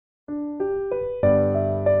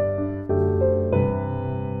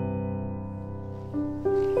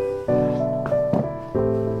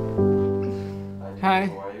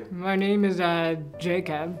My name is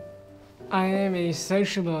Jacob. I am a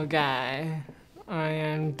sociable guy. I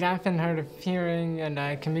am deaf and hard of hearing, and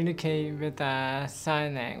I communicate with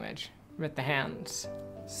sign language, with the hands.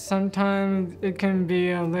 Sometimes it can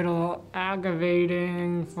be a little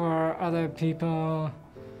aggravating for other people,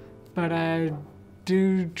 but I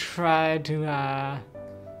do try to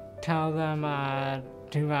tell them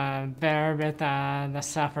to bear with the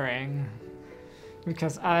suffering,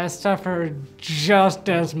 because I suffer just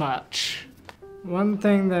as much. One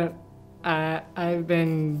thing that I've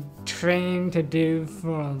been trained to do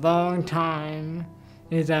for a long time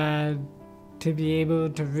is to be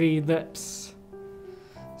able to read lips.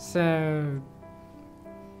 So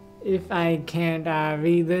if I can't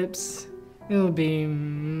read lips, it'll be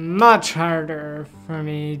much harder for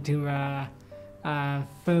me to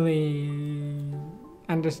fully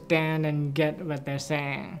understand and get what they're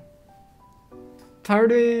saying.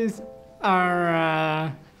 Parties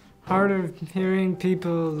are hard of hearing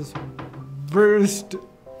people's worst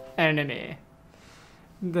enemy.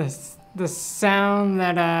 The sound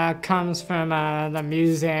that comes from the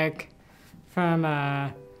music, from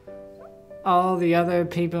all the other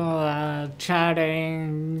people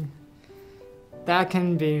chatting, that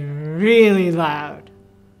can be really loud.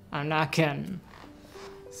 I'm not kidding.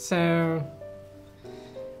 So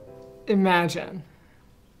imagine,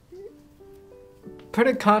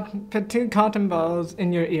 put two cotton balls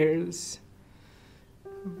in your ears.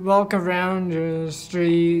 Walk around your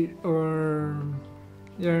street or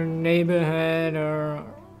your neighborhood or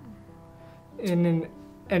in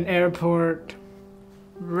an airport,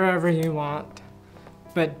 wherever you want,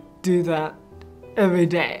 but do that every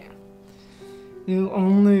day. You'll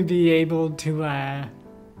only be able to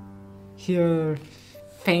hear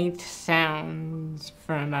faint sounds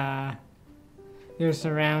from your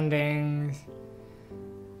surroundings.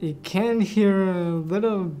 You can hear a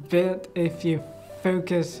little bit if you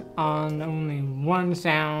focus on only one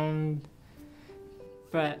sound,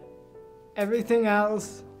 but everything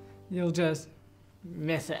else, you'll just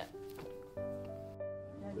miss it.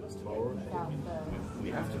 We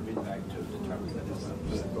have to read back to the terms that is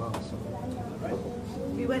right?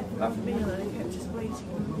 We went for half a meal and I kept just waiting. She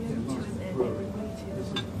was there, we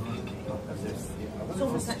waited. It's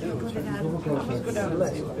almost like you've got it out. I must go down and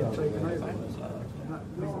see what's been taken over.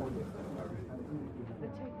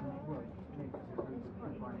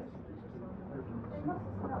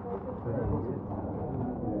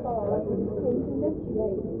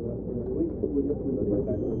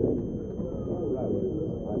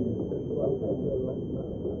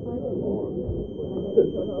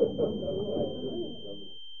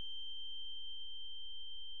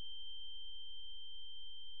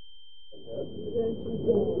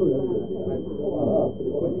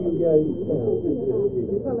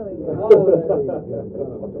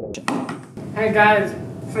 Hey guys,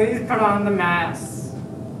 please put on the masks.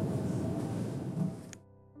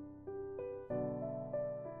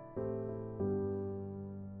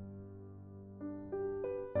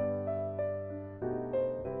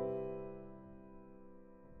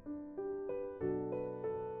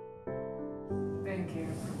 Thank you.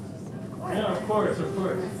 Yeah, of course, of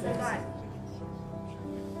course.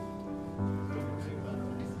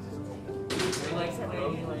 We like to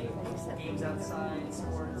play like games outside,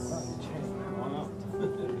 sports.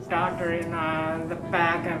 Doctor in the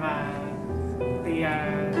back of the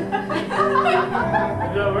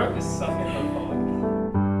No, we're just sucking the fog.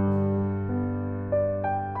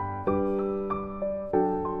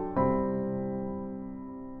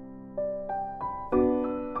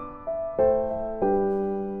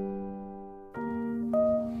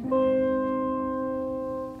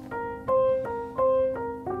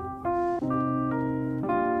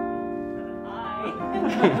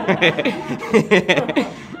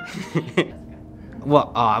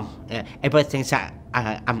 Well, everybody thinks that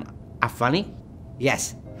I'm funny.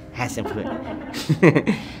 Yes, handsome for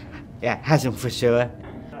yeah, handsome for sure.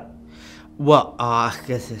 Well,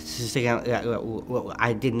 cause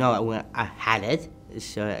I didn't know when I had it,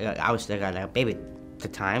 so I was like a baby at the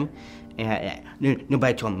time, and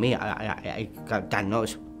nobody told me I got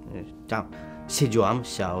diagnosed Down syndrome.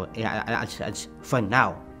 So yeah, it's fun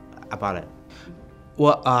now about it.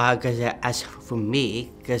 Well, cause as for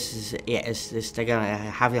me, cause yeah, it's like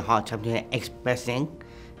having a hard time expressing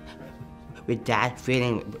with that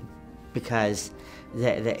feeling, because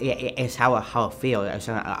it's how I feel.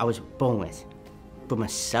 I was born with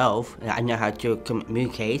myself. I know how to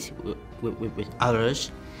communicate with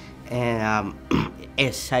others, and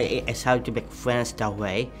it's how to make friends that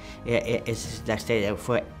way. It's let's say,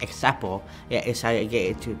 for example, it's how you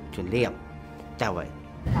get to live that way.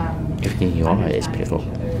 everything you are is pretty cool.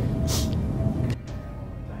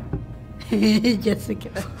 Jessica.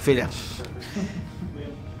 Freedom.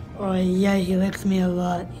 Oh yeah, he likes me a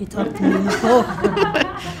lot. He talked to me on the phone.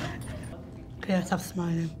 Okay, stop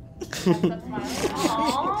smiling.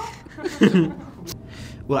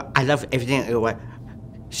 Well, I love everything what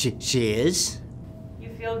she is. You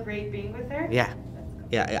feel great being with her? Yeah.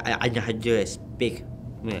 Yeah, I know how to speak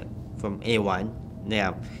from anyone.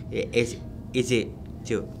 Yeah, it's easy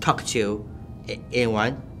to talk to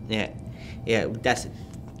anyone. Yeah, that's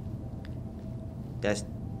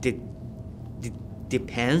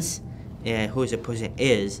depends who the person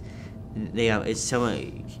is. It's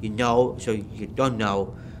someone you know, so you don't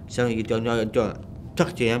know. Someone you don't know, don't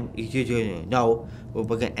talk to them. You don't know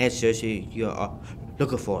what kind of answers you are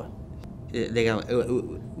looking for.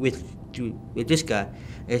 With this guy,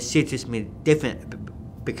 it suits me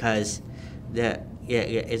different because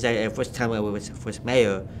it's like the first time I was first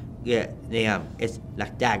mayor. It's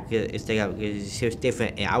like that. She was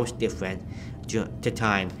different and I was different during the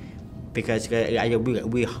time because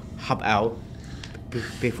we hop out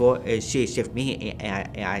before she shift me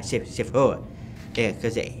and I shift her.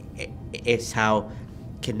 Because it's how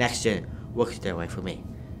connection works that way for me.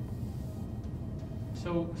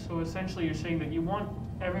 So essentially you're saying that you want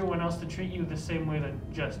everyone else to treat you the same way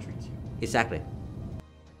that Jess treats you. Exactly.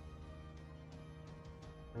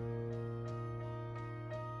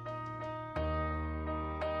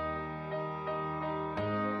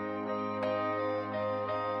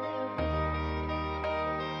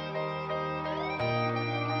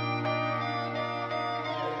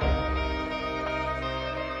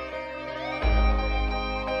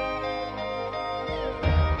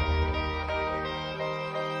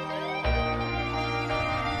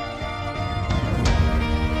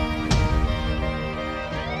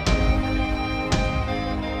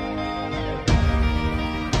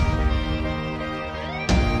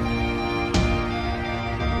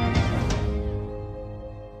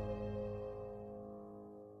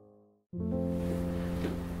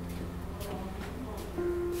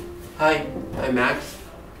 Hi, I'm Max.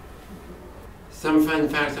 Some fun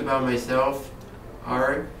facts about myself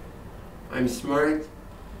are I'm smart,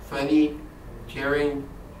 funny, caring,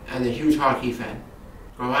 and a huge hockey fan.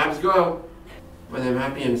 Go Habs go! When I'm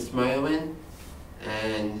happy I'm smiling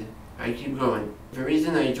and I keep going. The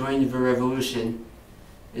reason I joined the revolution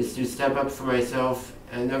is to step up for myself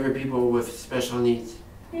and other people with special needs.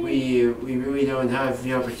 We really don't have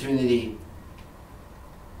the opportunity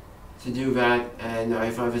to do that, and I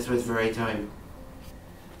thought this was the right time.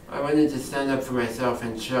 I wanted to stand up for myself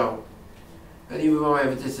and show that even though I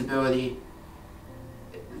have a disability,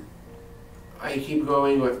 I keep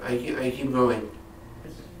going. I keep going.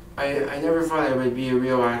 I never thought I would be a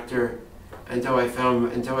real actor until I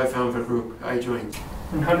found the group I joined.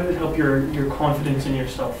 And how did it help your confidence in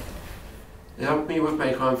yourself? It helped me with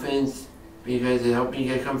my confidence because it helped me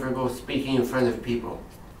get comfortable speaking in front of people.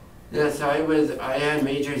 Yes, I had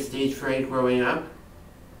major stage fright growing up,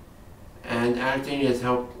 and acting has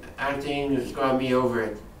got me over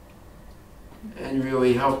it, and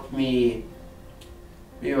really helped me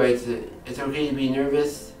realize that it's okay to be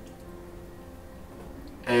nervous,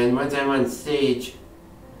 and once I'm on stage,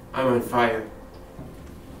 I'm on fire.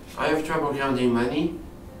 I have trouble counting money,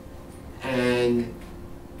 and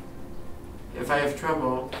if I have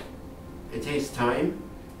trouble, it takes time,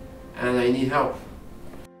 and I need help.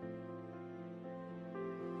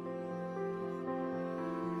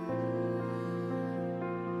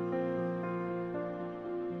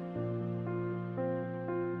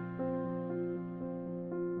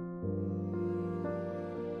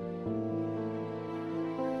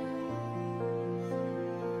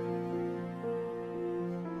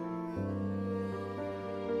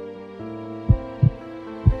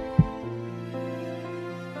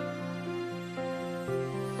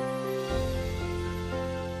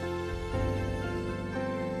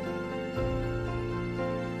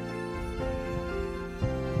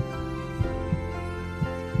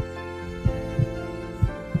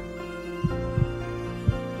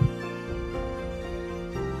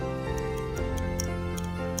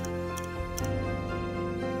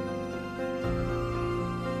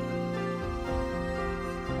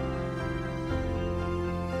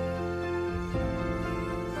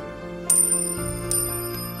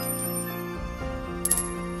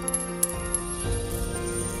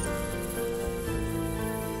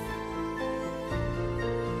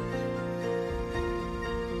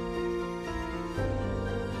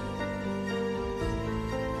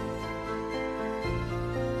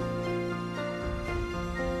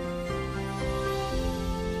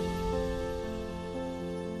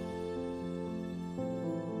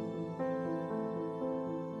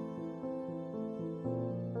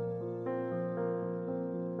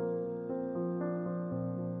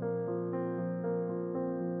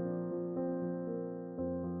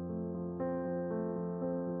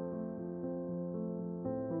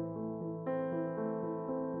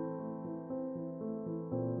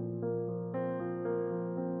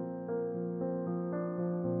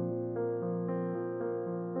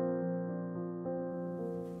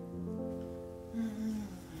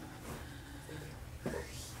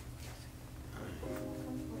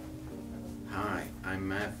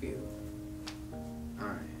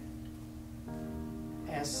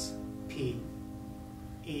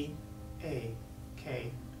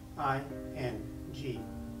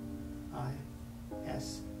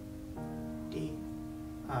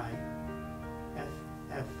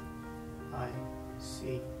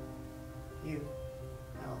 C-U-L-T.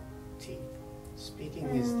 Speaking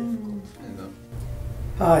is difficult.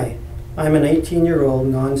 Hi, I'm an 18-year-old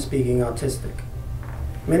non-speaking autistic.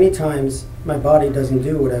 Many times, my body doesn't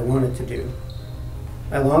do what I want it to do.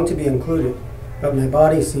 I long to be included, but my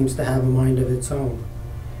body seems to have a mind of its own.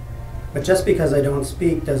 But just because I don't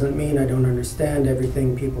speak doesn't mean I don't understand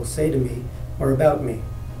everything people say to me or about me.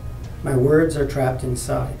 My words are trapped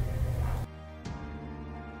inside.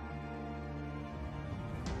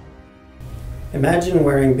 Imagine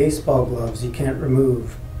wearing baseball gloves you can't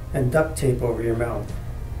remove and duct tape over your mouth.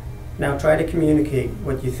 Now try to communicate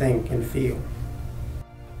what you think and feel.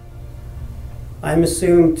 I'm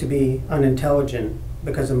assumed to be unintelligent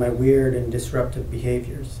because of my weird and disruptive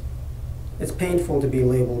behaviors. It's painful to be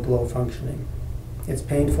labeled low functioning. It's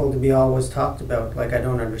painful to be always talked about like I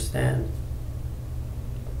don't understand.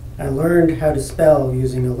 I learned how to spell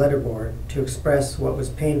using a letterboard to express what was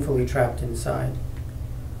painfully trapped inside.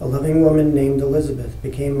 A loving woman named Elizabeth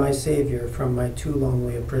became my savior from my too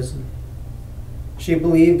lonely a prison. She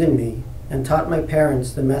believed in me and taught my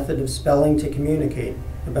parents the method of spelling to communicate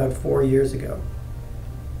about 4 years ago.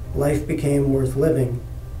 Life became worth living,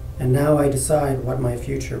 and now I decide what my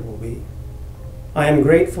future will be. I am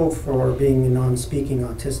grateful for being a non-speaking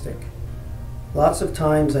autistic. Lots of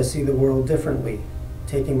times I see the world differently,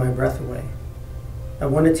 taking my breath away. I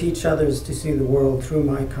want to teach others to see the world through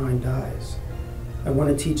my kind eyes. I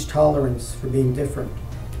want to teach tolerance for being different.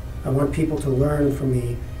 I want people to learn from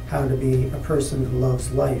me how to be a person who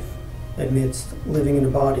loves life amidst living in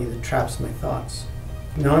a body that traps my thoughts.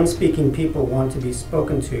 Non-speaking people want to be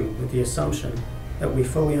spoken to with the assumption that we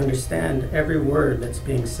fully understand every word that's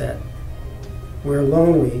being said. We're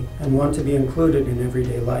lonely and want to be included in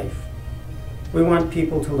everyday life. We want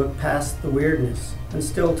people to look past the weirdness and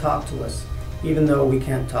still talk to us, even though we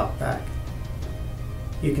can't talk back.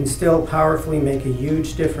 You can still powerfully make a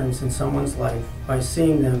huge difference in someone's life by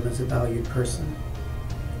seeing them as a valued person.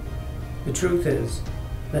 The truth is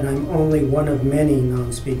that I'm only one of many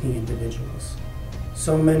non-speaking individuals.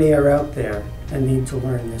 So many are out there and need to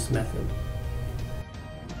learn this method.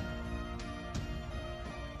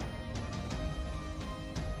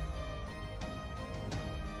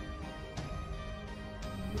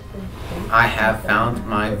 I have found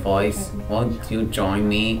my voice. Won't you join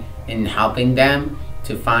me in helping them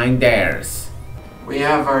to find theirs? We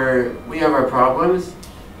have our problems,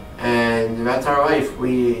 and that's our life.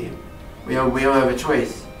 We don't have a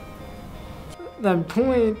choice. The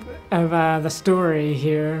point of the story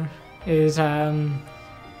here is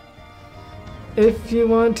if you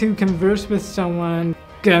want to converse with someone,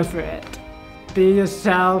 go for it. Be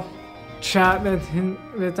yourself, chat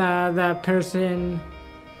with that person,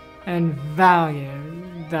 and value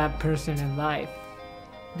that person in life.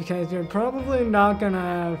 Because you're probably not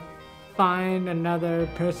gonna find another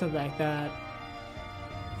person like that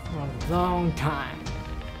for a long time.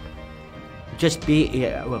 Just be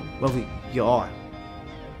what you are.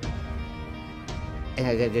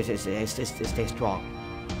 And stay strong.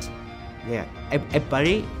 Yeah,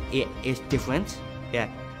 everybody is different. Yeah,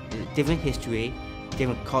 different history,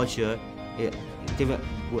 different culture, different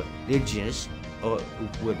religions or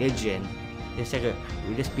religion.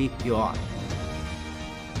 Just be you are.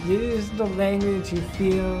 Use the language you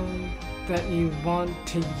feel that you want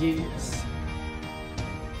to use.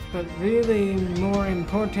 But really, more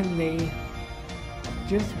importantly,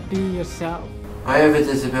 just be yourself. I have a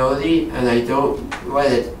disability and I don't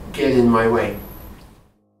let it get in my way.